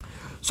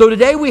So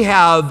today we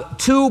have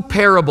two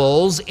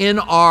parables in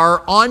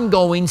our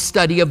ongoing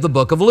study of the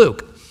book of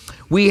Luke.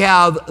 We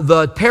have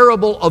the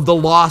parable of the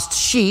lost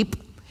sheep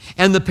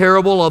and the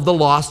parable of the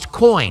lost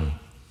coin.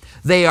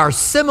 They are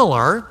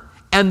similar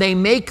and they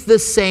make the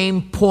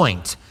same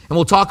point. And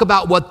we'll talk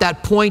about what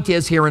that point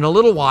is here in a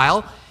little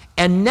while.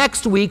 And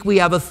next week we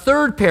have a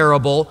third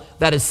parable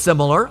that is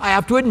similar. I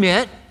have to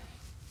admit,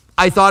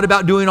 I thought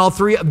about doing all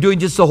three, doing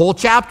just the whole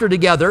chapter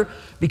together,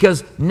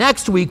 because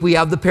next week we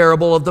have the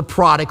parable of the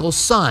prodigal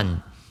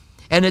son.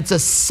 And it's a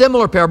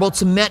similar parable.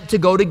 It's meant to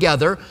go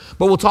together,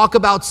 but we'll talk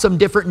about some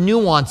different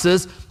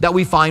nuances that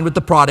we find with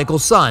the prodigal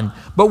son.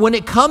 But when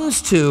it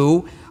comes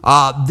to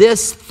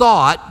this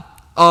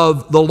thought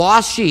of the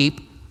lost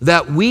sheep,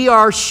 that we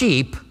are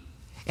sheep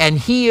and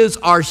he is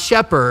our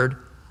shepherd,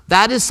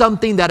 that is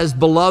something that is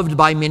beloved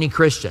by many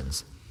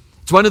Christians.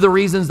 It's one of the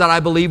reasons that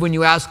I believe when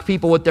you ask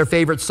people what their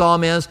favorite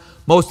psalm is,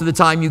 most of the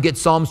time you get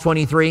Psalms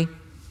 23.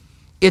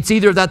 It's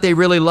either that they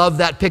really love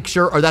that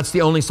picture or that's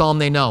the only psalm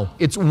they know.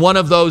 It's one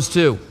of those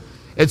two.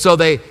 And so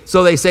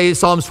they say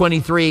Psalms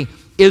 23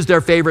 is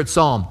their favorite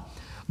psalm.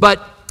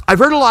 But I've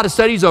heard a lot of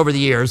studies over the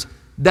years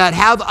that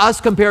have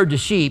us compared to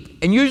sheep,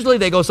 and usually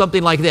they go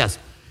something like this.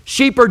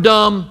 Sheep are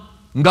dumb,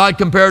 and God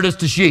compared us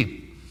to sheep.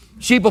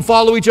 Sheep will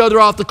follow each other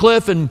off the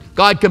cliff, and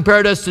God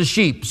compared us to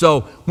sheep.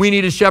 So we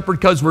need a shepherd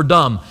because we're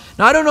dumb.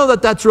 Now, I don't know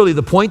that that's really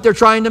the point they're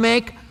trying to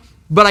make,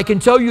 but I can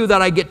tell you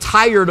that I get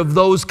tired of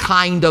those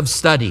kind of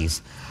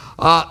studies.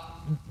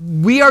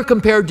 We are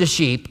compared to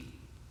sheep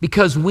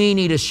because we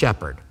need a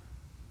shepherd.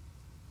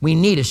 We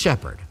need a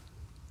shepherd,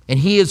 and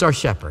he is our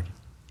shepherd.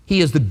 He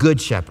is the good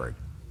shepherd.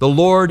 The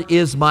Lord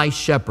is my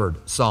shepherd,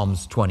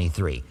 Psalms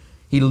 23.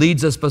 He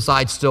leads us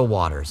beside still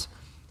waters.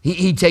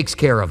 He takes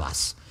care of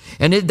us.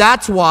 And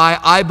that's why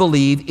I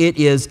believe it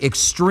is an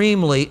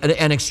extremely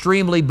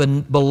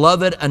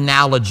beloved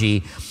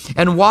analogy,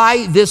 and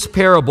why this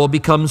parable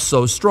becomes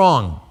so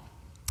strong.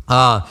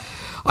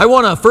 I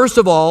want to, first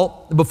of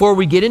all, before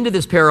we get into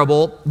this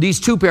parable, these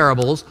two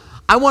parables,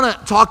 I want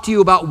to talk to you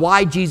about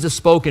why Jesus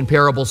spoke in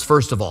parables,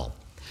 first of all.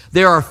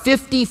 There are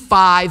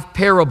 55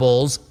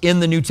 parables in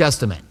the New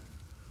Testament,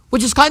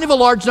 which is kind of a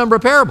large number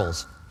of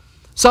parables.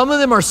 Some of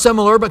them are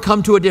similar but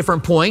come to a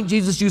different point.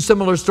 Jesus used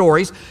similar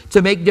stories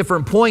to make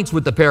different points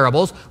with the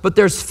parables, but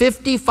there's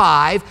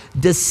 55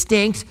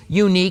 distinct,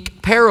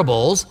 unique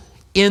parables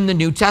in the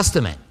New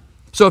Testament.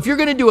 So if you're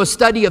going to do a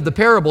study of the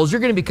parables,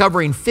 you're going to be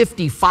covering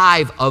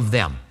 55 of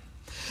them.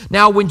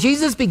 Now, when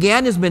Jesus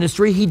began his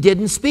ministry, he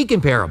didn't speak in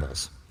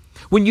parables.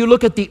 When you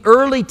look at the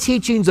early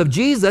teachings of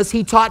Jesus,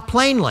 he taught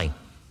plainly.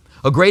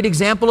 A great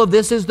example of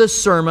this is the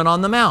Sermon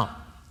on the Mount.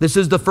 This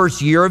is the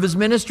first year of his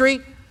ministry.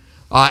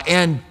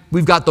 And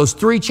we've got those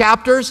 3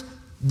 chapters.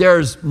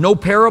 There's no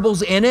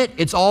parables in it.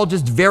 It's all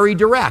just very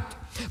direct.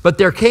 But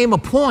there came a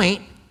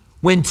point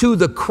when to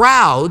the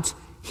crowds,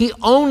 he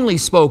only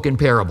spoke in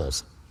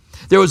parables.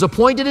 There was a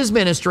point in his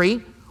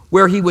ministry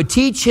where he would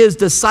teach his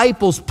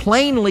disciples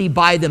plainly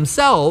by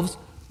themselves,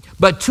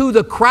 but to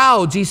the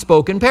crowds he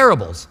spoke in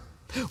parables.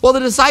 Well, the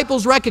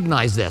disciples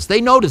recognized this.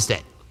 They noticed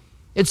it.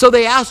 And so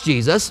they asked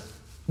Jesus,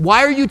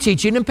 why are you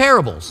teaching in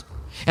parables?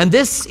 And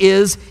this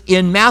is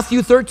in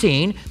Matthew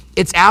 13.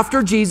 It's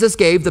after Jesus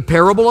gave the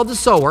parable of the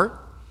sower,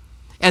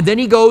 and then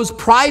he goes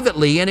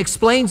privately and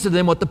explains to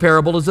them what the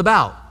parable is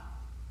about.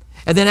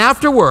 And then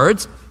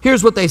afterwards,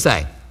 here's what they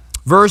say.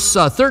 Verse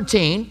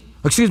 10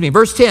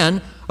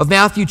 of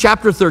Matthew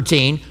chapter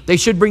 13. They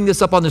should bring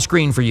this up on the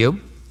screen for you.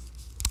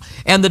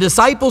 And the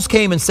disciples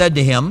came and said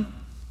to him,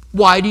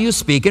 why do you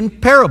speak in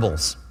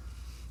parables?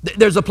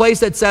 There's a place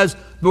that says,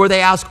 where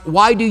they ask,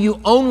 why do you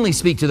only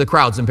speak to the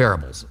crowds in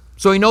parables?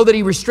 So we know that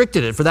he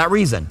restricted it for that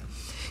reason.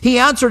 He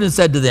answered and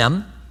said to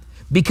them,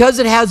 because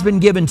it has been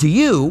given to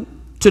you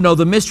to know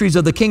the mysteries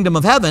of the kingdom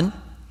of heaven,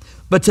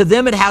 but to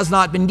them it has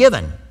not been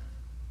given.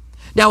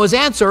 Now his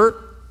answer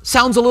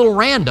sounds a little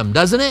random,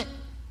 doesn't it?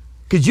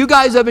 Because you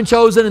guys have been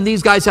chosen and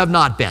these guys have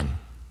not been.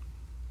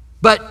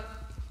 But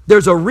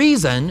there's a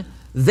reason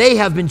they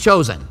have been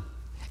chosen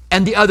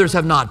and the others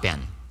have not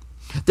been.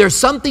 There's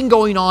something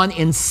going on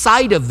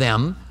inside of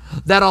them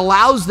that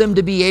allows them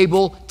to be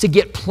able to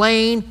get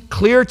plain,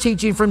 clear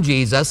teaching from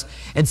Jesus,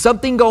 and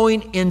something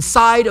going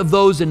inside of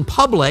those in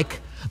public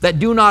that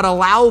do not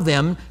allow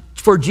them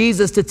for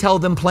Jesus to tell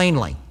them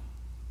plainly.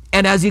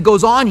 And as he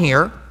goes on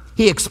here,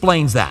 he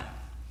explains that.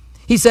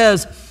 He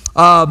says,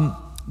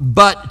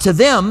 but to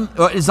them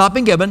it's not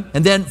been given,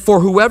 and then for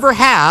whoever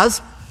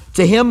has,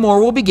 to him more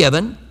will be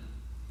given,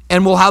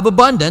 and will have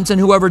abundance, and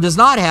whoever does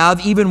not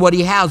have, even what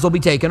he has will be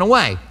taken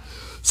away.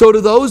 So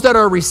to those that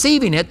are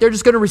receiving it, they're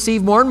just going to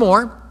receive more and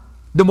more.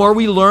 The more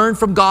we learn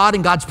from God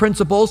and God's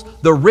principles,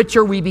 the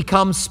richer we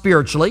become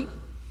spiritually.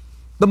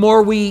 The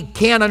more we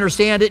can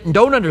understand it and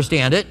don't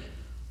understand it,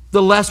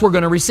 the less we're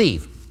going to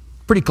receive.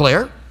 Pretty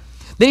clear.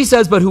 Then he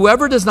says, but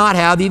whoever does not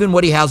have, even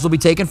what he has will be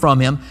taken from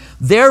him.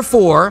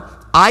 Therefore,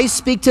 I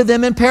speak to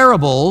them in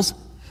parables,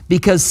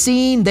 because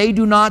seeing they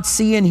do not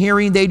see, and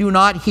hearing they do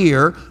not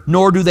hear,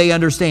 nor do they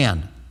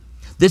understand.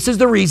 This is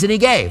the reason he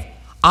gave.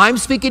 I'm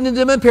speaking to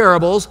them in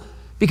parables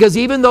Because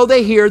even though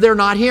they hear, they're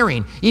not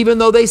hearing. Even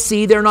though they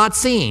see, they're not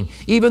seeing.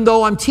 Even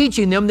though I'm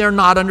teaching them, they're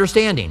not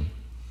understanding.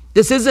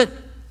 This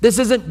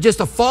isn't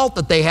just a fault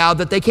that they have,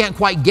 that they can't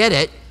quite get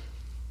it.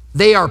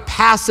 They are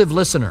passive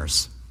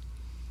listeners.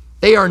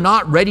 They are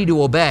not ready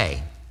to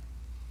obey.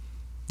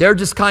 They're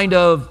just kind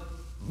of,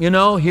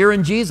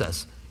 hearing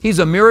Jesus. He's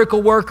a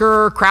miracle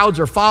worker. Crowds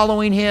are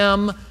following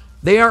him.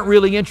 They aren't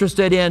really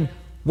interested in,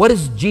 what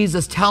is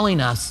Jesus telling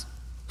us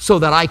so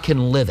that I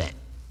can live it?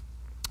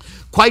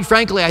 Quite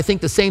frankly, I think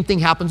the same thing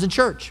happens in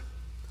church.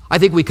 I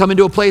think we come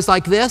into a place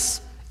like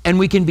this and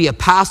we can be a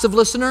passive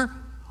listener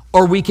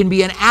or we can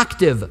be an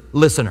active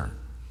listener.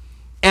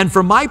 And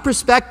from my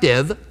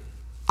perspective,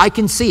 I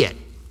can see it.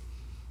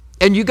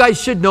 And you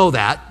guys should know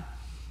that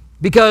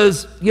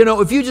because,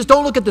 if you just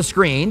don't look at the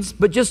screens,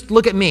 but just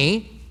look at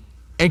me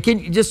and can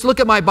you just look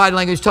at my body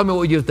language, tell me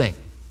what you think.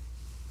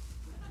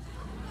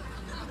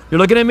 You're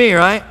looking at me,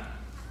 right?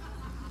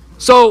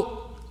 So,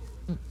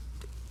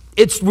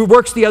 it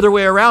works the other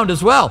way around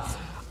as well.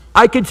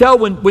 I can tell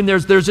when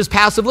there's just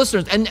passive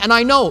listeners, and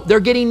I know they're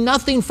getting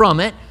nothing from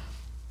it,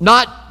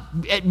 not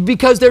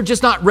because they're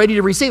just not ready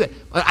to receive it.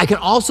 I can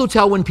also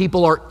tell when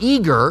people are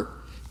eager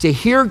to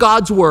hear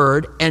God's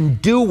word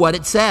and do what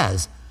it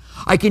says.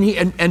 I can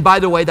hear, and by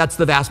the way, that's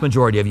the vast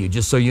majority of you,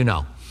 just so you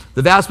know.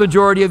 The vast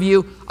majority of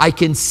you, I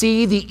can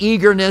see the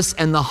eagerness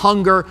and the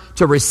hunger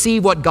to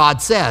receive what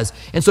God says.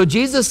 And so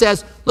Jesus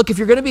says, look, if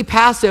you're going to be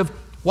passive,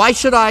 why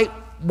should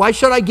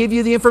I give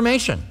you the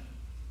information?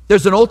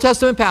 There's an Old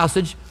Testament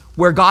passage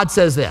where God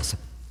says this: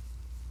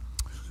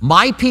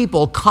 my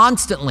people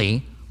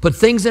constantly put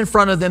things in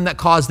front of them that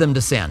cause them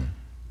to sin.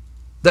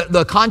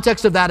 The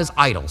context of that is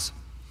idols.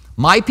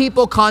 My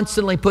people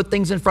constantly put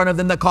things in front of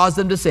them that cause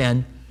them to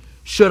sin.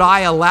 Should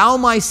I allow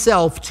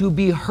myself to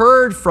be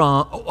heard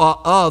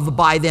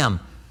by them?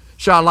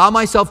 Should I allow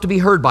myself to be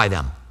heard by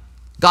them?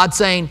 God's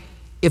saying,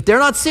 if they're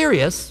not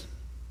serious,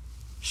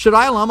 should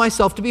I allow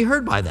myself to be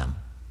heard by them?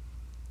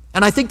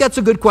 And I think that's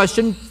a good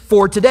question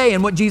for today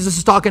and what Jesus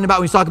is talking about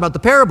when he's talking about the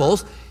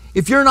parables.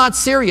 If you're not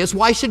serious,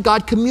 why should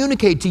God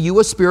communicate to you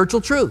a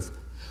spiritual truth?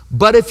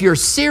 But if you're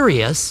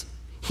serious,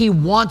 he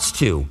wants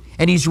to,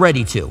 and he's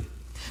ready to.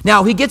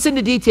 Now, he gets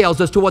into details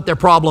as to what their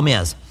problem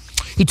is.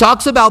 He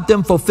talks about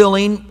them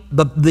fulfilling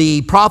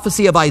the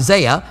prophecy of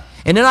Isaiah.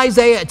 And in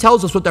Isaiah, it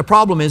tells us what their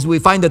problem is. We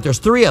find that there's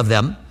 3 of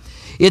them.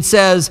 It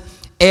says,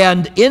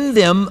 and in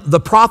them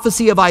the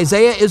prophecy of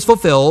Isaiah is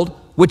fulfilled,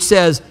 which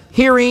says,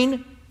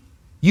 hearing,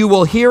 you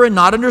will hear and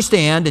not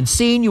understand, and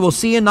seeing, you will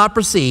see and not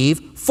perceive.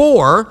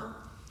 For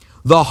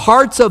the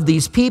hearts of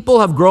these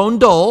people have grown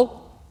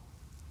dull,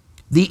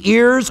 the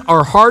ears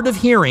are hard of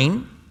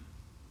hearing,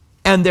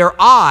 and their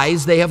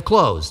eyes they have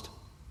closed.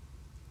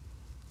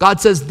 God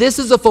says this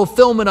is a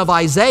fulfillment of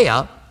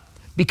Isaiah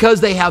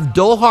because they have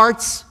dull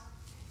hearts,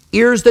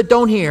 ears that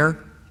don't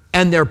hear,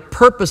 and they're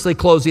purposely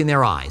closing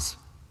their eyes.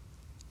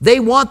 They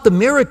want the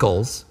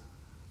miracles,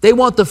 they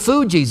want the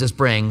food Jesus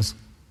brings,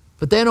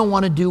 but they don't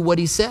want to do what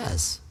he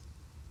says.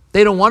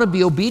 They don't want to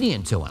be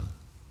obedient to him.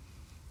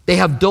 They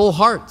have dull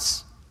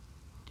hearts.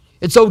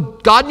 And so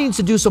God needs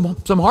to do some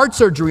heart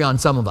surgery on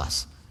some of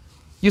us.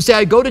 You say,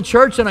 I go to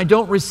church and I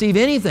don't receive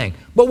anything,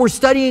 but we're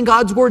studying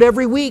God's word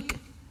every week.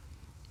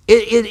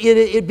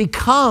 It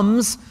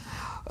becomes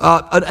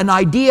an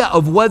idea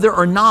of whether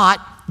or not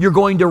you're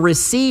going to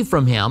receive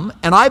from him.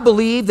 And I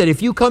believe that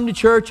if you come to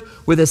church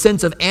with a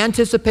sense of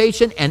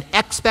anticipation and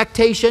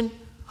expectation,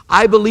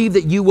 I believe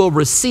that you will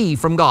receive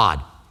from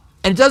God.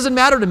 And it doesn't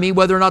matter to me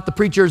whether or not the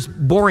preacher's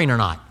boring or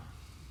not.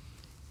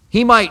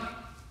 He might,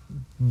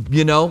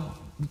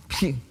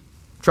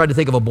 tried to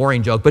think of a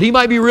boring joke, but he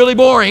might be really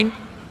boring.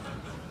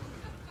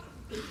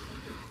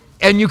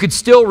 And you could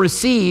still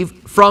receive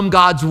from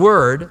God's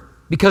word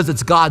because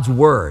it's God's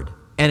word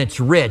and it's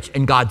rich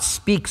and God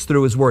speaks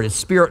through his word. His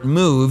spirit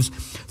moves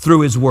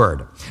through his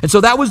word. And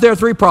so that was their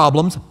 3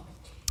 problems.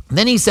 And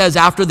then he says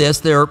after this,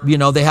 they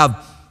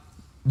have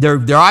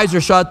their eyes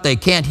are shut, they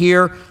can't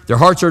hear, their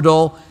hearts are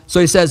dull. So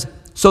he says,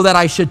 so that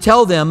I should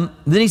tell them,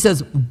 then he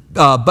says,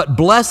 but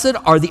blessed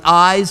are the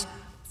eyes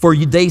for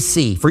they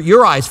see, for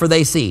your eyes for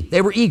they see.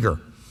 They were eager.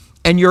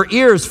 And your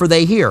ears for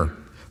they hear.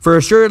 For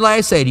assuredly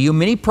I say to you,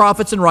 many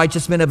prophets and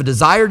righteous men have a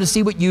desire to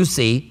see what you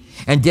see,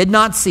 and did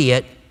not see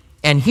it,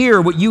 and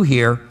hear what you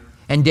hear,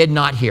 and did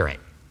not hear it.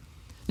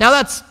 Now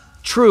that's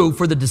true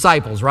for the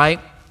disciples, right?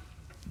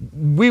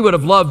 We would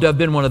have loved to have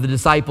been one of the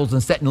disciples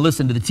and sat and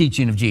listened to the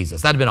teaching of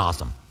Jesus. That'd have been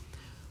awesome.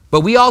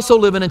 But we also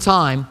live in a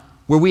time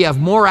where we have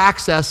more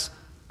access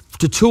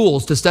to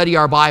tools to study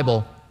our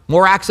Bible,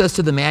 more access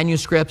to the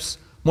manuscripts,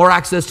 more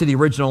access to the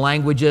original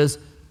languages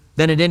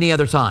than at any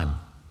other time.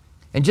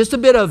 And just a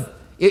bit of,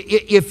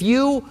 if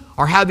you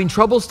are having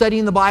trouble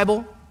studying the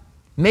Bible,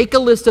 make a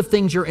list of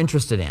things you're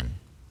interested in.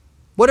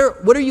 What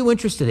are you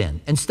interested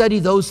in? And study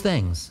those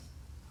things.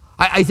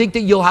 I think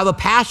that you'll have a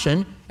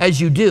passion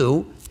as you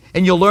do,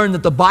 and you'll learn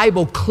that the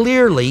Bible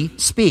clearly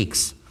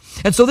speaks.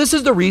 And so this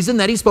is the reason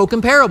that he spoke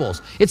in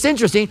parables. It's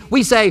interesting.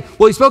 We say,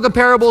 well, he spoke in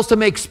parables to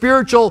make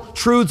spiritual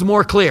truths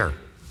more clear.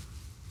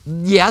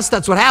 Yes,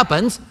 that's what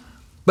happens.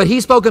 But he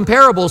spoke in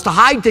parables to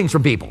hide things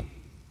from people.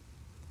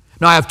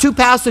 Now, I have two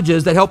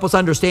passages that help us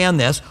understand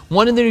this,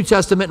 one in the New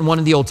Testament and one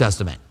in the Old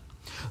Testament.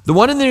 The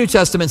one in the New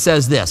Testament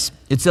says this.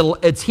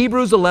 It's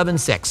Hebrews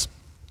 11:6.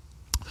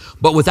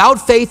 But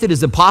without faith it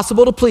is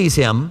impossible to please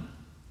him,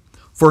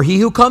 for he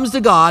who comes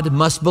to God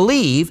must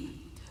believe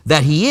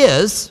that he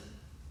is,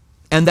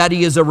 and that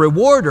he is a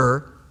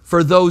rewarder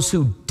for those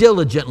who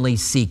diligently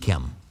seek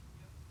him.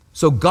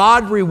 So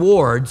God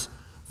rewards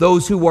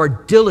those who are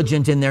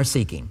diligent in their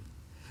seeking.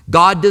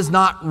 God does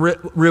not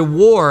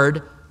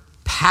reward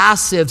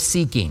passive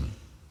seeking.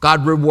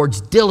 God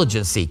rewards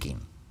diligent seeking.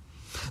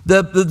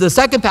 The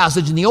second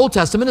passage in the Old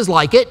Testament is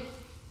like it,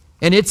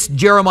 and it's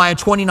Jeremiah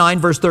 29,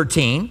 verse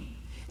 13.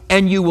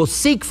 And you will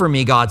seek for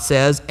me, God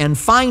says, and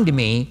find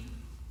me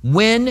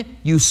when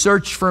you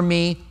search for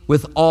me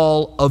with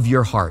all of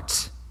your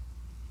hearts.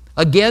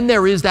 Again,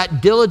 there is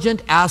that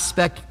diligent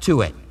aspect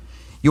to it.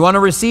 You want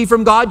to receive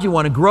from God, you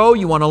want to grow,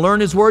 you want to learn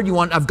his word, you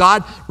want to have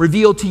God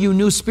reveal to you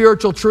new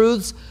spiritual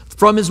truths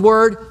from his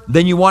word,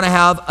 then you want to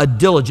have a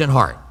diligent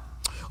heart.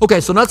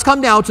 Okay, so let's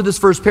come now to this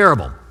first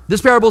parable.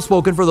 This parable is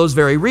spoken for those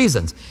very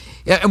reasons.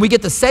 And we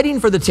get the setting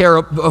for the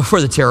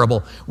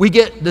terrible. We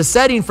get the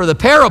setting for the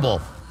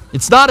parable.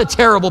 It's not a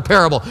terrible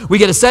parable. We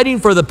get a setting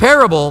for the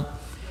parable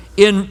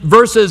in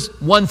verses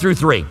 1 through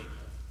 3.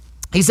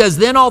 He says,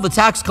 then all the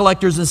tax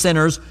collectors and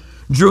sinners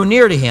drew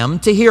near to him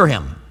to hear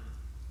him.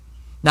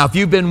 Now, if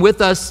you've been with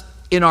us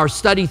in our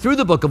study through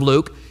the book of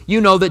Luke, you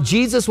know that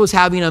Jesus was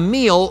having a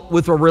meal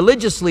with a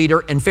religious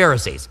leader and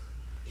Pharisees.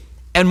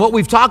 And what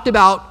we've talked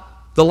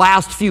about the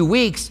last few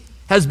weeks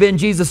has been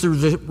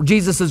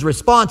Jesus's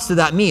response to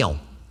that meal,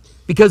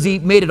 because he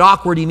made it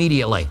awkward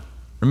immediately.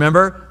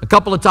 Remember? A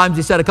couple of times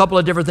he said a couple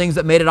of different things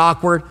that made it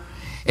awkward.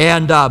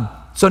 And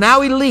so now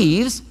he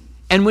leaves,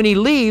 and when he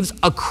leaves,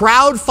 a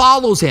crowd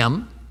follows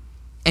him.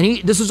 And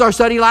this was our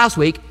study last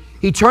week.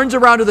 He turns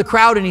around to the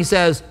crowd and he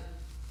says,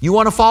 you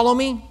want to follow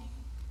me?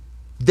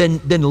 Then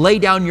lay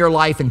down your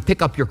life and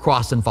pick up your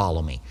cross and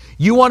follow me.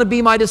 You want to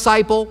be my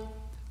disciple?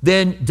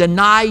 Then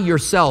deny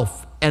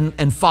yourself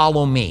and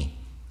follow me.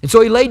 And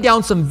so he laid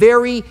down some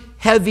very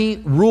heavy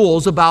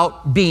rules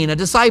about being a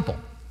disciple.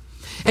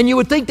 And you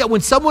would think that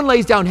when someone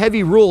lays down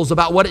heavy rules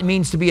about what it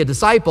means to be a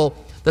disciple,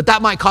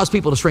 that might cause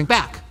people to shrink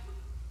back.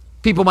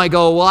 People might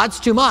go, well,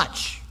 that's too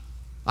much.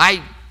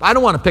 I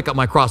don't want to pick up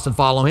my cross and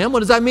follow him. What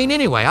does that mean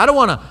anyway? I don't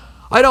want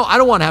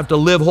to have to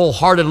live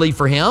wholeheartedly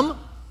for him.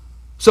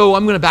 So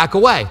I'm going to back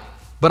away.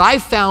 But I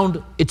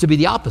found it to be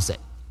the opposite.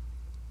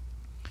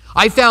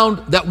 I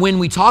found that when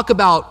we talk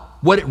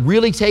about what it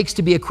really takes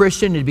to be a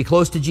Christian and to be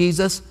close to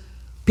Jesus,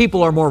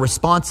 people are more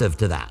responsive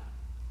to that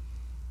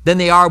than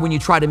they are when you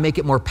try to make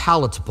it more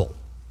palatable.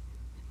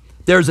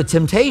 There's a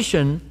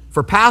temptation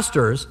for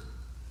pastors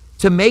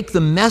to make the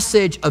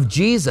message of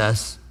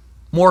Jesus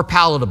more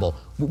palatable.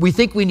 We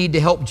think we need to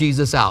help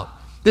Jesus out.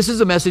 This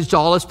is a message to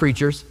all us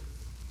preachers,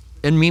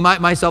 and me,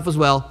 myself as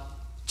well.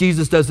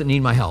 Jesus doesn't need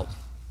my help.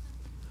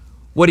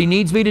 What he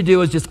needs me to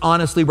do is just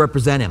honestly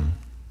represent him.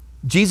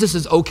 Jesus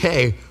is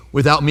okay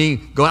without me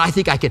going, I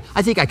think I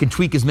can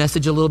tweak his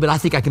message a little bit. I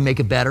think I can make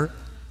it better.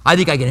 I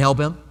think I can help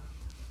him.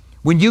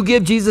 When you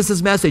give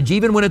Jesus' message,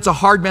 even when it's a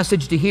hard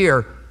message to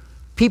hear,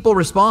 people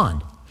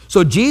respond.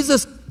 So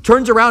Jesus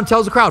turns around and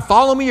tells the crowd,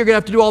 follow me, you're going to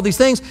have to do all these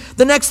things.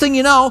 The next thing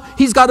you know,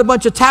 he's got a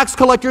bunch of tax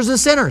collectors and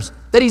sinners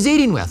that he's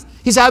eating with.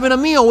 He's having a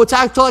meal with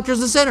tax collectors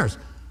and sinners.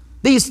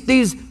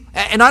 These,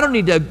 and I don't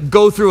need to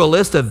go through a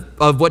list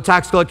of what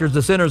tax collectors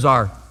and sinners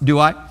are, do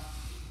I?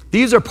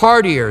 These are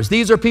partiers.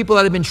 These are people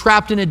that have been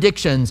trapped in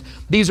addictions.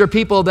 These are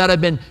people that have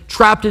been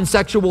trapped in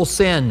sexual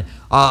sin.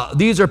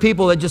 These are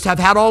people that just have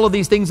had all of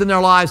these things in their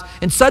lives.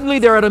 And suddenly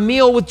they're at a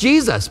meal with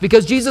Jesus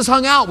because Jesus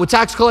hung out with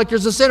tax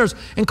collectors and sinners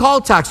and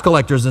called tax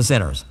collectors and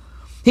sinners.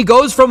 He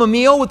goes from a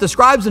meal with the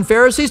scribes and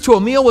Pharisees to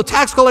a meal with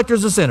tax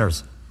collectors and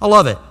sinners. I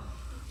love it.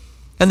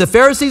 And the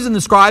Pharisees and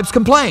the scribes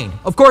complained.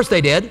 Of course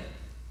they did.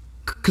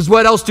 Because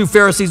what else do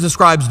Pharisees and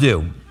scribes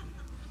do?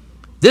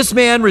 This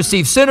man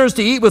received sinners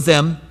to eat with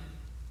them,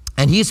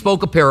 and he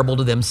spoke a parable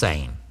to them,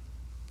 saying.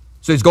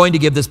 So he's going to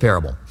give this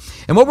parable.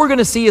 And what we're going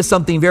to see is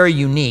something very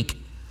unique.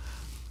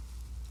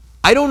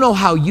 I don't know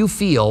how you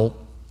feel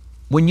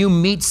when you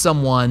meet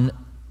someone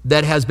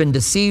that has been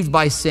deceived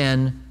by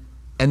sin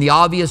and the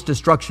obvious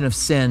destruction of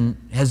sin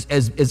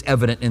is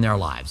evident in their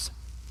lives.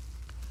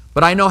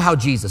 But I know how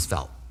Jesus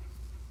felt.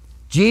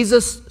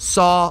 Jesus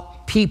saw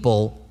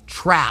people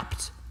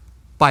trapped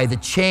by the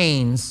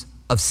chains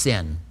of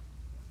sin.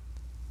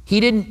 He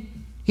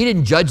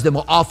didn't judge them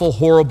awful,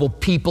 horrible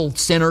people,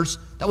 sinners.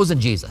 That wasn't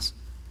Jesus.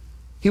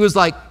 He was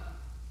like,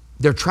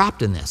 they're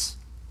trapped in this.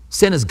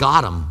 Sin has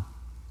got them,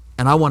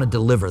 and I want to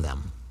deliver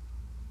them.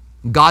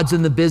 God's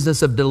in the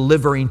business of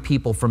delivering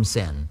people from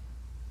sin.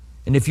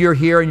 And if you're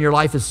here and your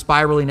life is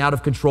spiraling out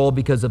of control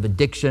because of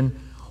addiction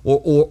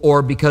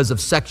or because of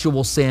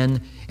sexual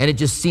sin, and it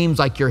just seems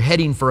like you're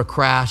heading for a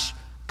crash,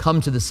 come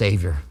to the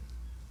Savior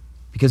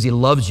because he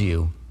loves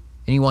you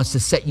and he wants to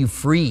set you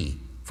free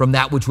from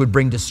that which would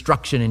bring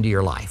destruction into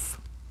your life.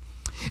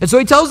 And so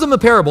he tells them a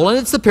parable, and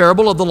it's the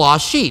parable of the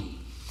lost sheep.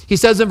 He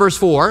says in verse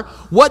 4,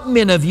 what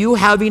man of you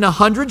having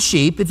 100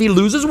 sheep, if he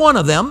loses one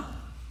of them,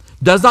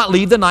 does not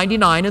leave the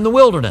 99 in the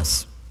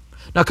wilderness?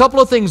 Now, a couple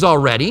of things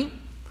already.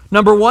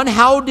 Number one,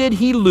 how did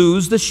he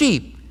lose the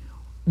sheep?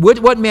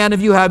 What man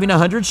of you having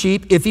 100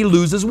 sheep if he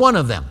loses one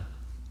of them?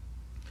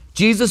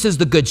 Jesus is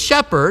the good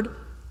shepherd.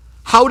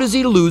 How does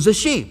he lose a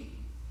sheep?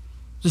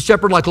 Is the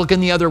shepherd like looking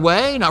the other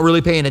way, not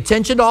really paying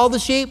attention to all the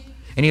sheep,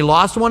 and he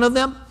lost one of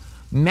them?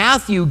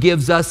 Matthew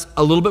gives us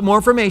a little bit more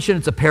information.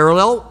 It's a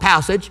parallel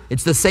passage.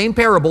 It's the same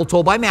parable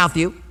told by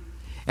Matthew.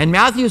 And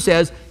Matthew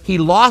says he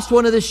lost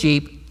one of the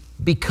sheep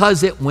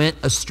because it went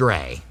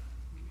astray.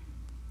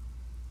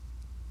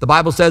 The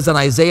Bible says in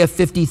Isaiah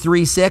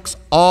 53:6,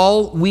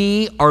 all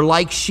we are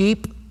like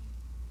sheep.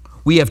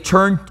 We have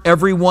turned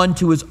everyone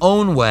to his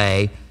own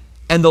way,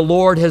 and the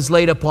Lord has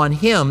laid upon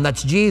him,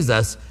 that's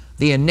Jesus,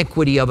 the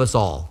iniquity of us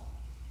all.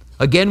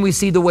 Again, we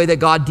see the way that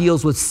God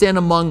deals with sin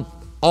among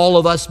all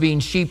of us being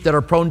sheep that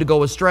are prone to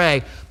go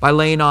astray by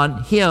laying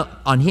on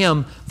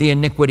him the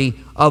iniquity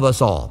of us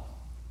all.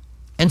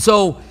 And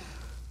so,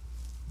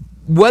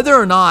 whether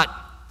or not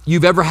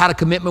you've ever had a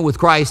commitment with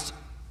Christ,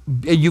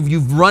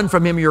 you've run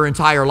from him your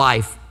entire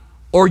life,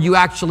 or you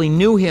actually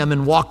knew him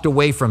and walked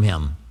away from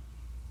him,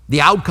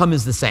 the outcome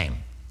is the same.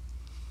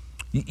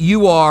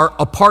 You are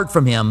apart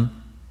from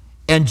him,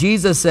 and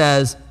Jesus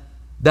says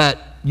that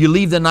you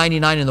leave the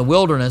 99 in the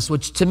wilderness,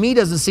 which to me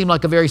doesn't seem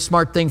like a very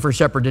smart thing for a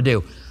shepherd to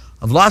do.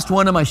 I've lost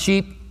one of my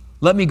sheep.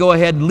 Let me go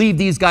ahead and leave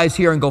these guys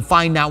here and go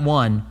find that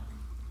one.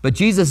 But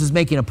Jesus is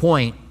making a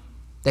point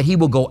that he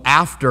will go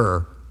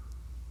after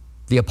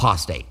the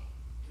apostate.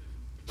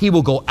 He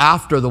will go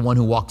after the one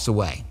who walks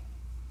away.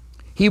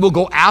 He will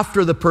go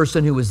after the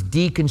person who is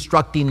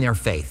deconstructing their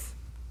faith.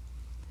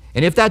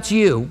 And if that's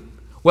you,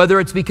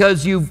 whether it's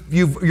because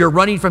you're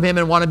running from him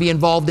and want to be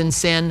involved in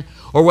sin,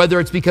 or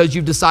whether it's because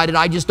you've decided,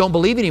 I just don't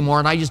believe anymore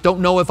and I just don't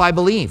know if I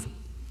believe,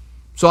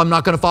 so I'm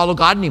not going to follow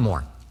God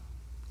anymore,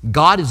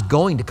 God is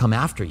going to come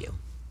after you.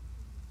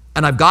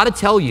 And I've got to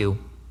tell you,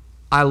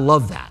 I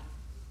love that.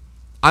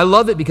 I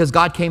love it because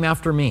God came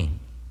after me.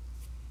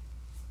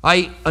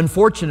 I,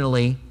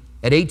 unfortunately,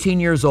 at 18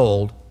 years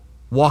old,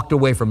 walked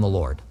away from the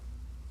Lord.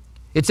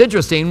 It's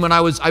interesting,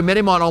 I met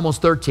him on almost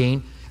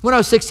 13. When I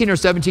was 16 or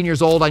 17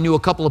 years old, I knew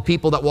a couple of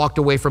people that walked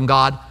away from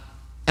God,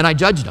 and I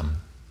judged them.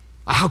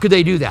 How could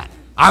they do that?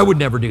 I would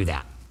never do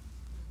that.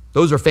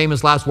 Those are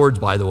famous last words,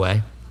 by the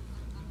way.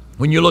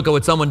 When you look at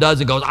what someone does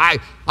and goes,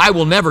 I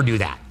will never do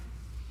that.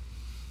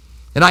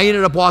 And I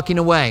ended up walking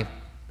away.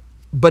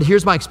 But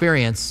here's my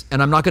experience,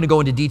 and I'm not going to go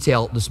into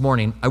detail this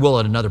morning. I will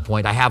at another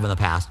point. I have in the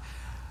past.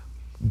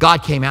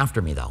 God came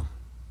after me, though.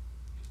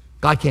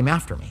 God came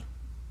after me.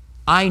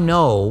 I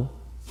know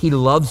he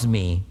loves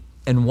me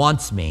and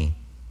wants me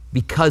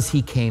because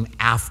he came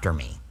after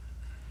me.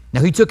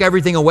 Now, he took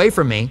everything away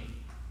from me,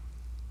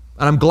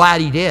 and I'm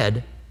glad he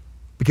did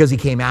because he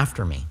came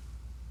after me.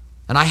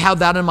 And I have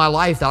that in my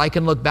life that I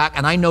can look back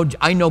and I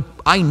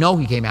know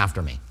he came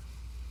after me.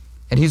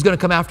 And he's going to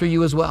come after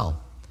you as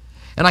well.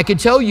 And I can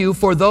tell you,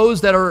 for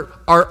those that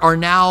are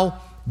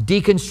now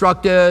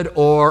deconstructed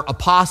or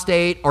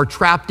apostate or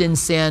trapped in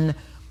sin,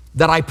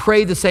 that I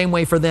pray the same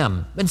way for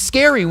them. It's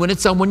scary when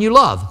it's someone you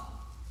love.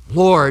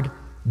 Lord,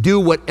 do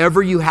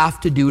whatever you have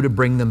to do to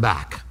bring them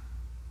back.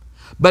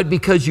 But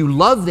because you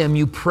love them,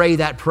 you pray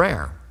that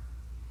prayer.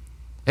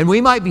 And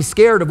we might be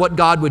scared of what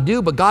God would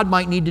do, but God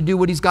might need to do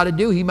what he's got to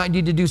do. He might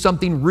need to do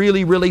something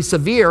really, really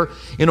severe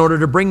in order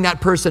to bring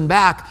that person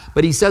back.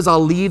 But he says,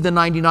 I'll leave the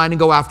 99 and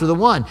go after the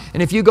one.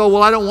 And if you go,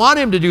 well, I don't want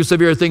him to do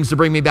severe things to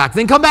bring me back,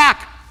 then come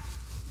back.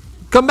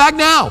 Come back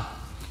now.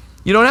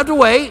 You don't have to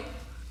wait.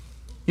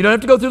 You don't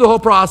have to go through the whole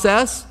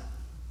process.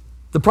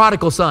 The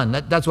prodigal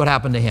son, that's what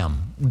happened to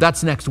him.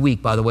 That's next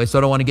week, by the way, so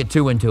I don't want to get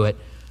too into it.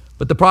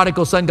 But the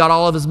prodigal son got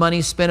all of his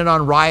money, spent it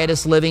on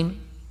riotous living.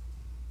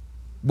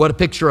 What a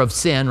picture of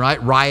sin,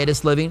 right?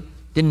 Riotous living.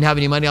 Didn't have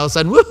any money. All of a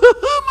sudden,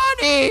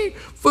 woohoo, money,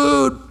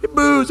 food,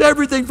 booze,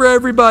 everything for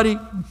everybody.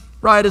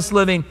 Riotous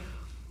living.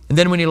 And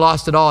then when he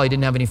lost it all, he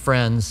didn't have any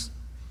friends.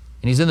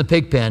 And he's in the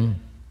pig pen.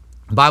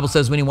 The Bible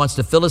says when he wants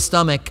to fill his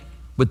stomach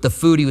with the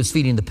food he was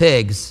feeding the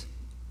pigs,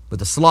 with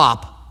the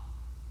slop,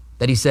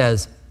 that he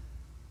says,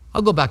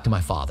 I'll go back to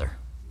my father.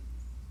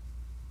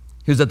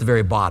 He was at the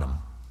very bottom.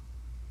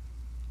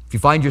 If you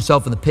find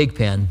yourself in the pig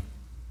pen,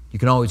 you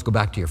can always go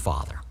back to your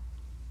father.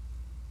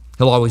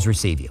 He'll always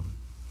receive you.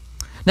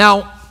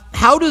 Now,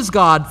 how does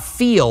God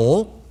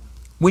feel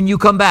when you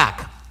come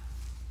back?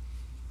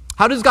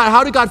 How did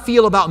God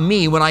feel about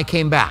me when I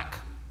came back?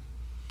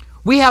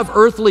 We have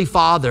earthly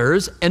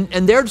fathers, and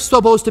they're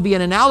supposed to be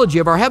an analogy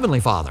of our heavenly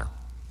Father.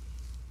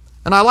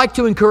 And I like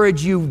to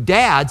encourage you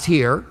dads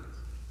here,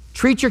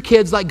 treat your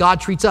kids like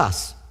God treats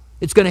us.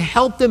 It's going to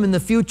help them in the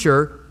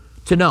future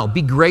to know.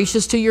 Be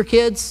gracious to your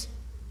kids.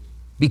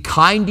 Be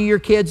kind to your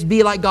kids.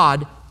 Be like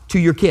God to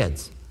your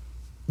kids.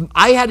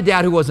 I had a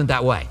dad who wasn't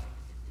that way.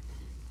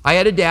 I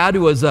had a dad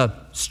who was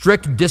a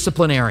strict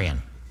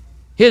disciplinarian.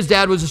 His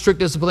dad was a strict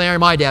disciplinarian.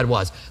 My dad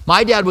was.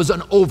 My dad was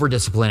an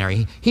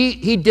over-disciplinary.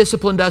 He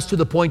disciplined us to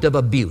the point of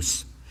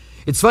abuse.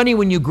 It's funny,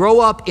 when you grow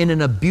up in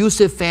an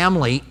abusive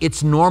family,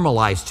 it's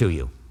normalized to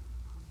you.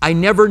 I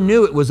never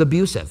knew it was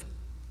abusive.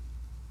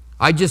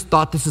 I just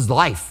thought this is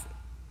life.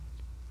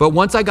 But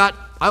once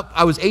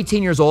I was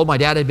 18 years old. My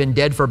dad had been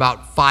dead for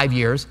about 5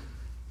 years.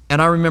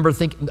 And I remember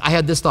thinking, I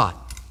had this thought,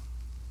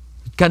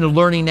 kind of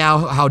learning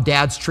now how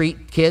dads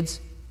treat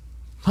kids.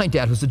 My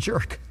dad was a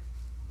jerk.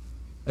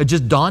 It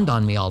just dawned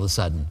on me all of a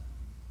sudden.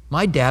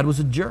 My dad was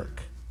a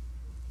jerk.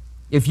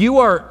 If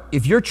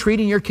you're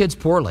treating your kids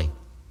poorly,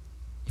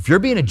 if you're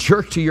being a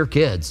jerk to your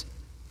kids,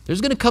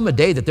 there's going to come a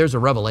day that there's a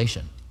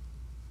revelation.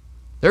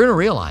 They're going to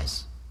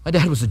realize my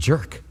dad was a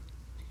jerk.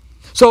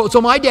 So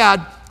my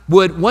dad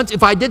would,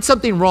 if I did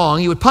something wrong,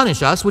 he would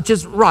punish us, which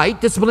is right.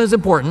 Discipline is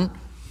important.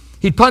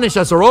 He'd punish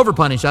us or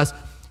over-punish us.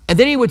 And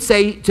then he would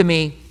say to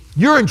me,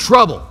 "You're in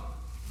trouble,"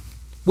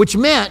 which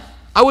meant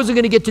I wasn't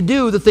going to get to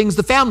do the things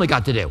the family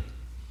got to do.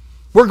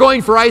 "We're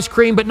going for ice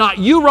cream, but not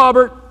you,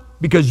 Robert,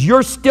 because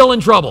you're still in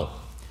trouble."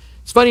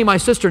 It's funny, my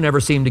sister never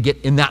seemed to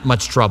get in that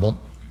much trouble.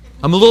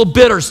 I'm a little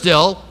bitter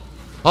still,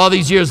 all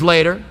these years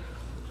later.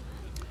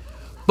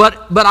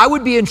 But I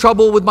would be in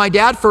trouble with my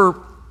dad for,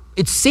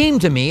 it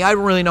seemed to me, I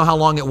don't really know how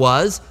long it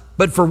was,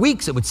 but for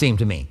weeks it would seem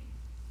to me.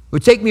 It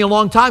would take me a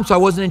long time, so I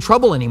wasn't in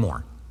trouble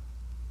anymore.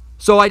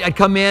 So I'd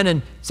come in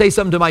and say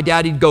something to my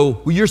dad. He'd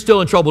go, "Well, you're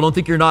still in trouble. Don't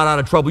think you're not out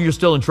of trouble. You're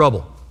still in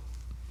trouble."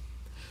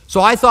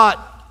 So I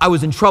thought I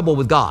was in trouble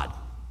with God.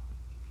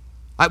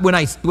 When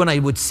I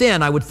would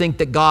sin, I would think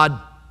that God,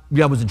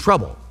 I was in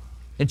trouble.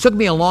 It took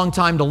me a long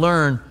time to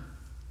learn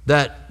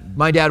that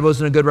my dad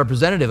wasn't a good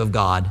representative of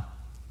God.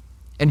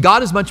 And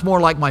God is much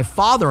more like my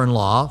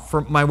father-in-law,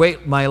 for my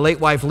late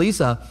wife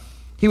Lisa.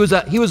 He was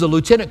a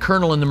lieutenant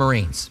colonel in the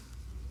Marines.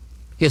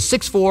 He is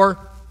 6'4",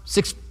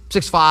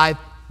 6'5",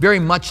 very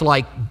much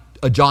like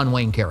a John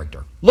Wayne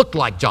character. Looked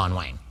like John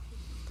Wayne.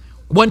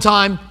 One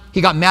time,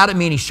 he got mad at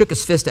me and he shook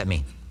his fist at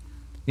me.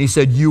 He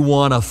said, "You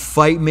want to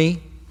fight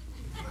me?"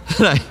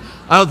 And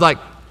I was like,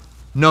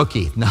 "No,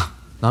 Keith, no,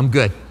 I'm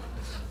good.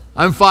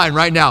 I'm fine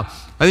right now."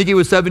 I think he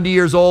was 70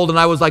 years old and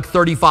I was like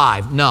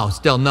 35. No,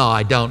 still, no,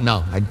 I don't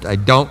know. I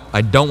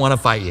don't want to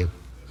fight you.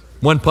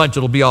 One punch,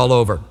 it'll be all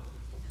over.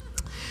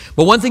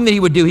 But one thing that he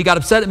would do, he got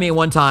upset at me at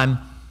one time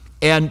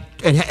and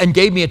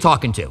gave me a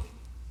talking to,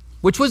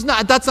 which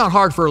that's not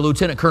hard for a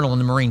lieutenant colonel in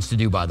the Marines to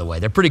do, by the way.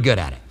 They're pretty good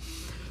at it.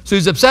 So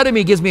he's upset at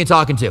me, gives me a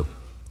talking to.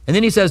 And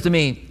then he says to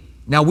me,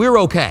 "Now we're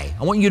okay.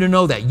 I want you to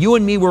know that. You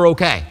and me, we're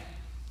okay.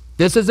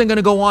 This isn't going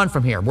to go on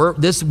from here.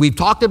 We've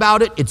talked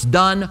about it. It's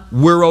done.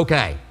 We're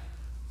okay."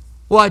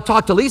 Well, I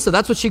talked to Lisa.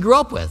 That's what she grew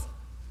up with.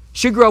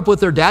 She grew up with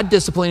her dad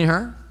disciplining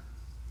her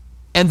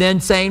and then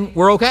saying,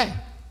 "We're okay.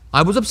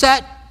 I was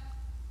upset,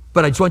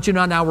 but I just want you to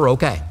know now we're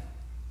okay."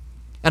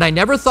 And I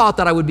never thought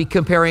that I would be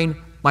comparing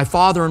my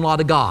father-in-law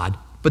to God,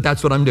 but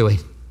that's what I'm doing.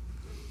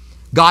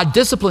 God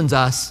disciplines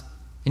us,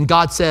 and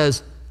God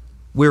says,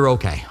 "We're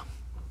okay.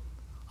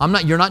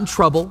 You're not in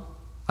trouble.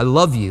 I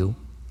love you,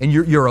 and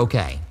you're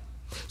okay."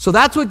 So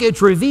that's what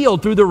gets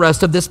revealed through the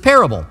rest of this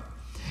parable.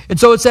 And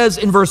so it says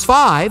in verse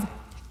 5,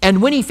 "And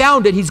when he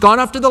found it," he's gone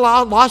after the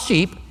lost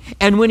sheep,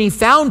 "and when he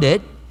found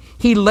it,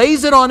 he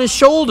lays it on his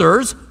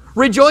shoulders,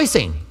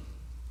 rejoicing."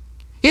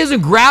 He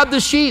doesn't grab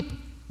the sheep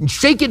and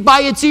shake it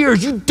by its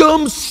ears. "You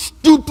dumb,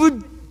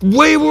 stupid,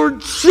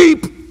 wayward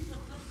sheep.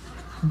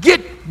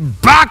 Get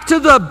back to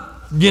the,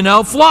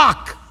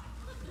 flock."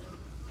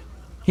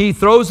 He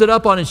throws it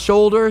up on his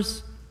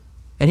shoulders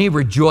and he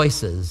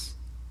rejoices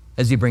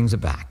as he brings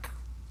it back.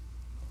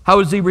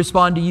 How does he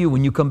respond to you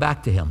when you come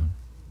back to him?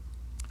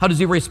 How does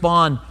he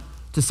respond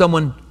to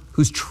someone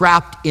who's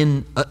trapped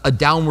in a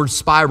downward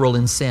spiral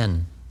in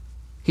sin?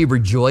 He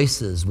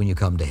rejoices when you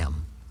come to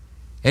him.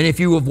 And if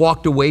you have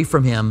walked away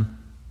from him,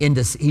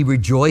 he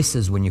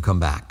rejoices when you come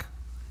back.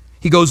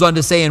 He goes on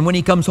to say, "And when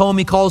he comes home,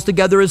 he calls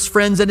together his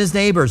friends and his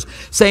neighbors,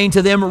 saying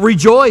to them,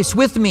 'Rejoice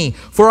with me,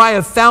 for I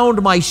have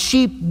found my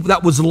sheep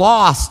that was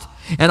lost.'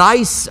 And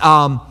I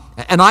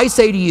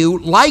say to you,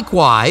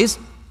 likewise,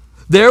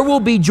 there will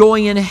be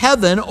joy in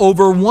heaven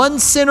over one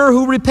sinner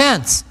who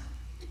repents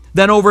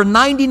than over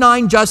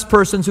 99 just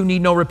persons who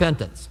need no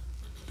repentance."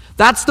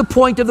 That's the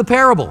point of the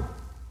parable.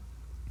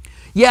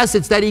 Yes,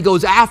 it's that he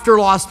goes after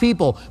lost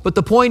people, but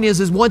the point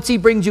is once he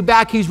brings you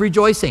back, he's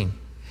rejoicing.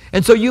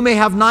 And so you may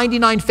have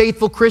 99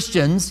 faithful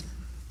Christians,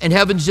 and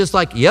heaven's just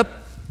like, "Yep,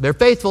 they're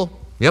faithful.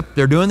 Yep,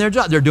 they're doing their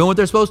job. They're doing what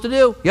they're supposed to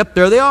do. Yep,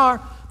 there they are.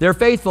 They're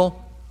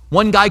faithful."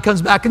 One guy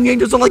comes back, and the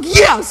angels are like,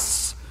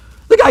 "Yes,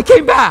 the guy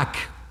came back."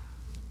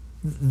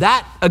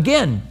 That,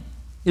 again,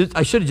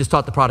 I should have just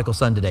taught the prodigal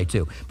son today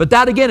too. But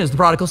that, again, is the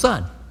prodigal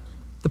son.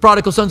 The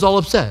prodigal son's all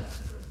upset.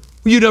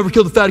 "Well, you never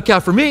killed the fatted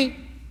calf for me."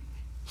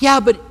 Yeah,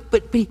 but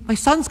my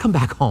son's come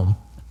back home.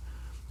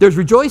 There's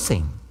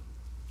rejoicing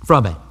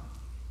from it.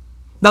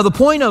 Now, the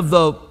point of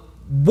the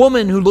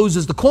woman who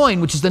loses the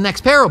coin, which is the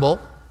next parable,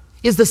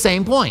 is the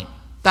same point.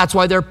 That's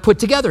why they're put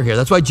together here.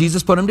 That's why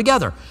Jesus put them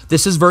together.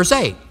 This is verse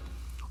 8.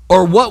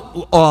 Or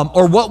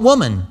what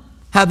woman,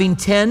 having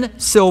 10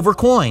 silver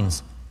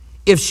coins,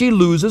 if she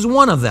loses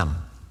one of them,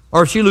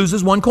 or if she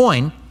loses one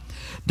coin,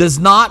 does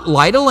not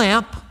light a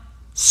lamp,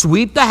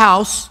 sweep the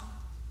house,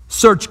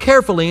 Search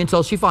carefully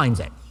until she finds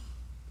it.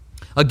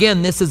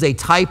 Again, this is a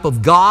type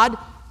of God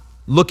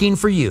looking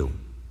for you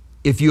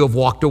if you have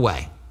walked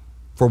away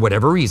for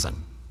whatever reason.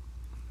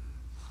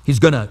 He's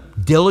going to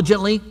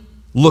diligently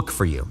look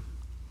for you.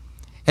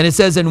 And it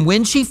says, and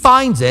when she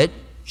finds it,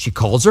 she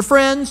calls her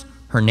friends,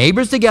 her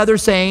neighbors together,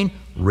 saying,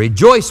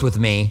 rejoice with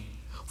me,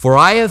 for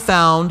I have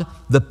found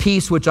the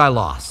piece which I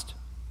lost.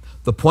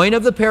 The point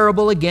of the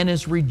parable, again,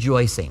 is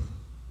rejoicing.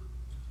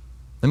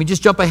 Let me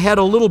just jump ahead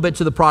a little bit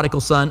to the prodigal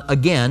son.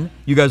 Again,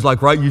 you guys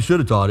like, right? You should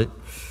have taught it.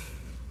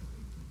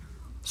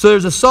 So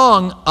there's a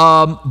song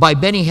by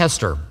Benny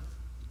Hester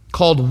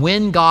called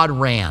When God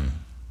Ran.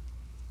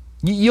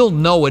 You'll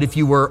know it if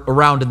you were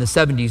around in the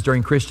 70s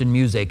during Christian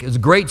music. It's a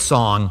great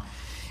song.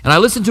 And I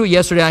listened to it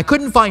yesterday. I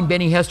couldn't find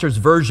Benny Hester's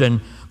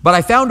version, but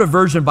I found a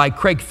version by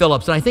Craig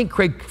Phillips. And I think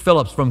Craig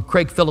Phillips from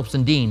Craig Phillips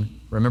and Dean,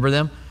 remember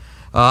them?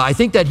 I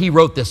think that he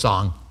wrote this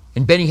song.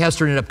 And Benny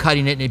Hester ended up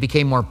cutting it, and it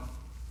became more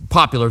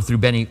popular through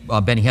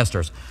Benny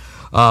Hester's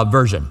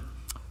version.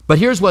 But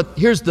here's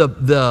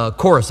the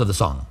chorus of the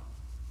song.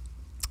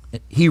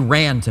 He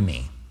ran to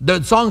me.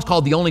 The song's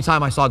called The Only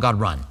Time I Saw God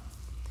Run.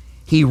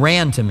 He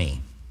ran to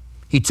me.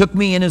 He took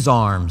me in his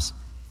arms,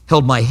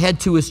 held my head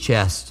to his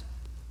chest,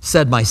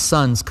 said, my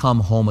son's come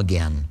home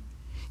again.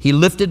 He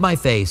lifted my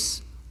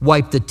face,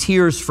 wiped the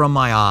tears from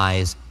my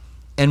eyes,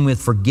 and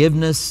with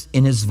forgiveness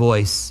in his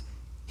voice,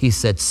 he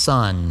said,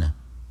 son,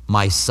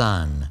 my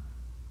son,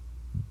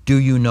 do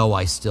you know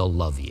I still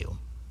love you?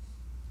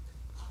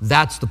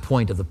 That's the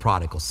point of the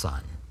prodigal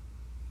son.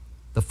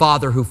 The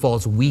father who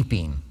falls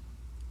weeping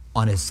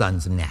on his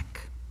son's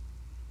neck.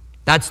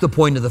 That's the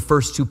point of the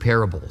first two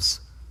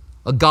parables.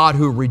 A God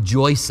who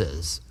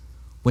rejoices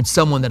when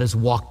someone that has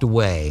walked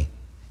away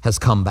has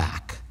come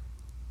back.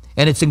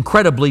 And it's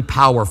incredibly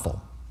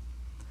powerful.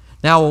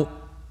 Now,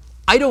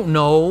 I don't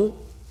know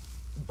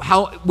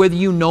whether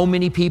you know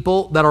many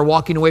people that are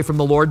walking away from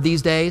the Lord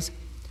these days,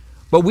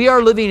 but we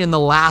are living in the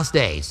last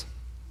days.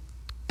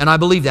 And I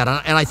believe that.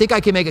 And I think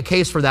I can make a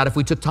case for that if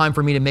we took time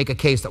for me to make a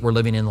case that we're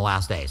living in the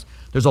last days.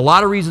 There's a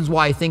lot of reasons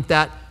why I think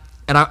that,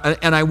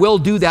 and I will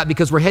do that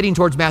because we're heading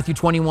towards Matthew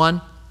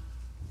 21.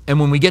 And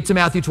when we get to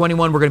Matthew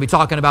 21, we're going to be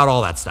talking about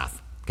all that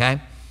stuff,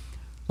 okay?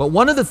 But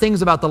one of the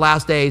things about the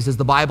last days is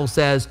the Bible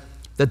says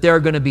that there are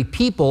going to be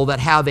people that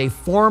have a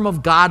form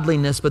of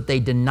godliness, but they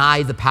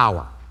deny the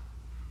power.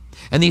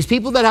 And these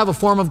people that have a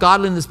form of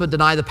godliness but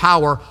deny the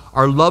power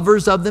are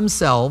lovers of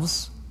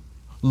themselves,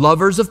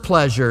 lovers of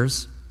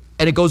pleasures,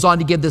 and it goes on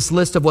to give this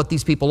list of what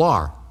these people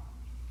are.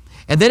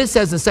 And then it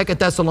says in 2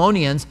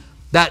 Thessalonians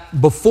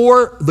that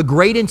before the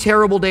great and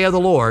terrible day of the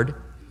Lord,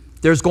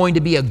 there's going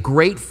to be a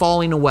great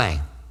falling away.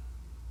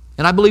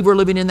 And I believe we're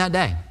living in that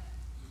day.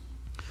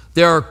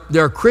 There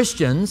are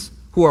Christians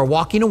who are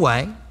walking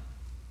away.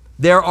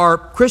 There are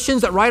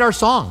Christians that write our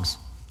songs.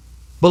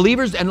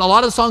 Believers, and a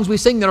lot of the songs we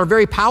sing that are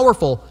very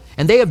powerful,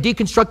 and they have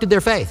deconstructed their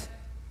faith.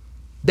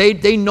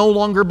 They no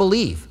longer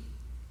believe.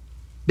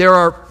 There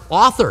are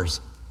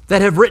authors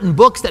that have written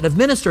books that have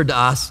ministered to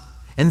us,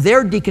 and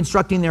they're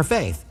deconstructing their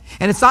faith.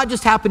 And it's not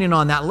just happening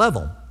on that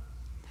level.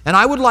 And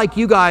I would like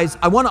you guys,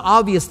 I want to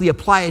obviously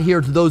apply it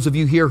here to those of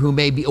you here who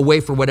may be away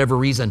for whatever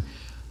reason,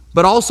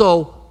 but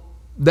also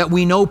that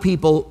we know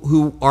people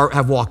who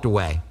have walked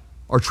away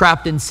or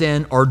trapped in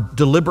sin or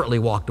deliberately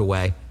walked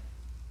away,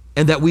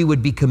 and that we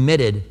would be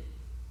committed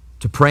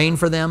to praying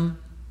for them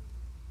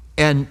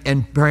and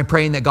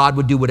praying that God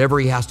would do whatever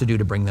he has to do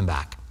to bring them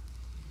back.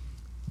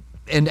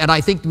 And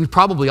I think we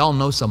probably all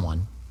know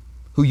someone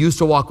who used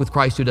to walk with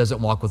Christ who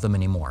doesn't walk with him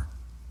anymore.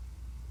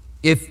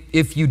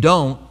 If you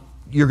don't,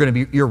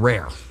 you're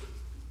rare.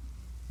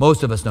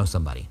 Most of us know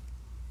somebody.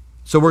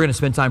 So we're going to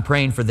spend time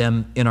praying for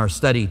them in our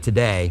study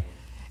today.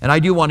 And I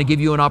do want to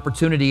give you an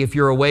opportunity if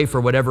you're away for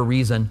whatever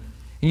reason.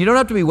 And you don't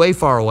have to be way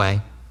far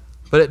away,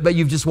 but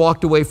you've just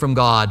walked away from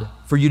God,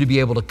 for you to be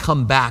able to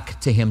come back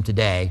to him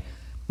today.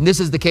 And this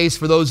is the case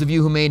for those of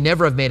you who may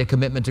never have made a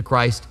commitment to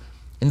Christ,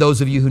 and those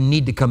of you who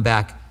need to come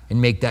back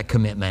and make that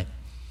commitment.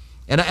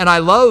 And I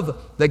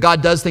love that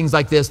God does things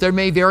like this. There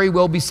may very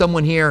well be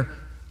someone here,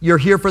 you're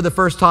here for the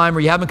first time, or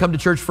you haven't come to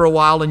church for a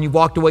while, and you've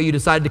walked away, you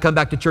decided to come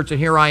back to church, and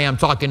here I am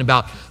talking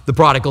about the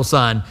prodigal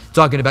son,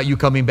 talking about you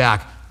coming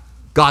back.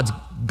 God's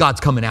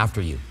coming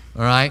after you,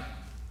 all right?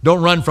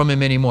 Don't run from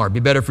him anymore. It'd be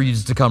better for you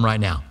just to come right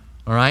now,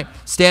 all right?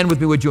 Stand with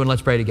me, would you, and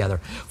let's pray together.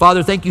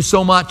 Father, thank you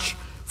so much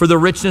for the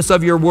richness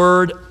of your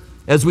word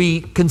as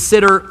we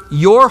consider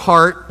your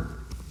heart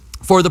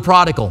for the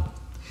prodigal,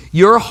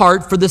 your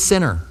heart for the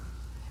sinner.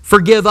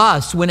 Forgive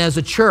us when, as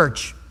a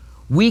church,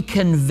 we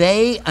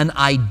convey an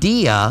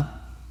idea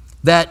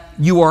that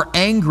you are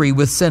angry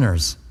with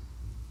sinners.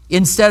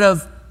 Instead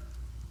of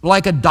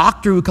like a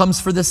doctor who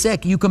comes for the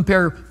sick, you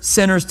compare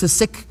sinners to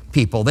sick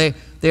people. They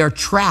are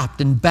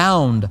trapped and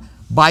bound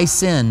by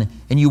sin,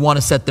 and you want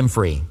to set them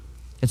free.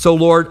 And so,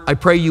 Lord, I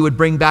pray you would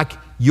bring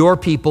back your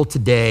people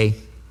today.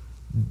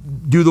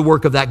 Do the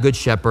work of that good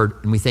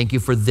shepherd, and we thank you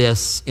for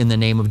this. In the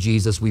name of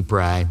Jesus we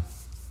pray.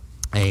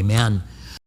 Amen.